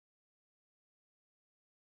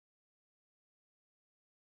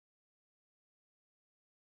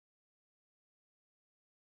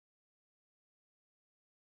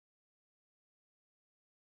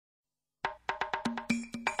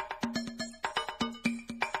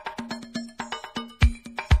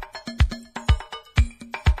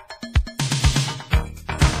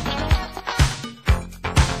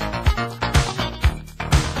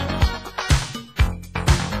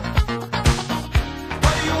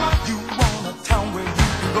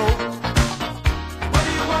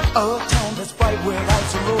A town that's bright where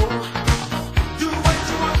lights are low. Do what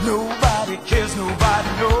you want. Nobody cares, nobody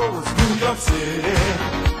knows. New York City.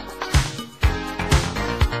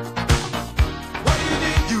 What do you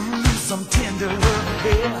need? You need some tender love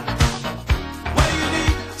here. What do you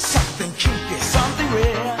need? Something kinky, something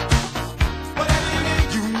rare. Whatever you need,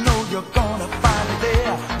 you know you're gonna find it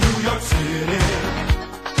there. New York City.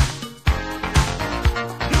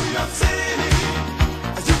 New York City.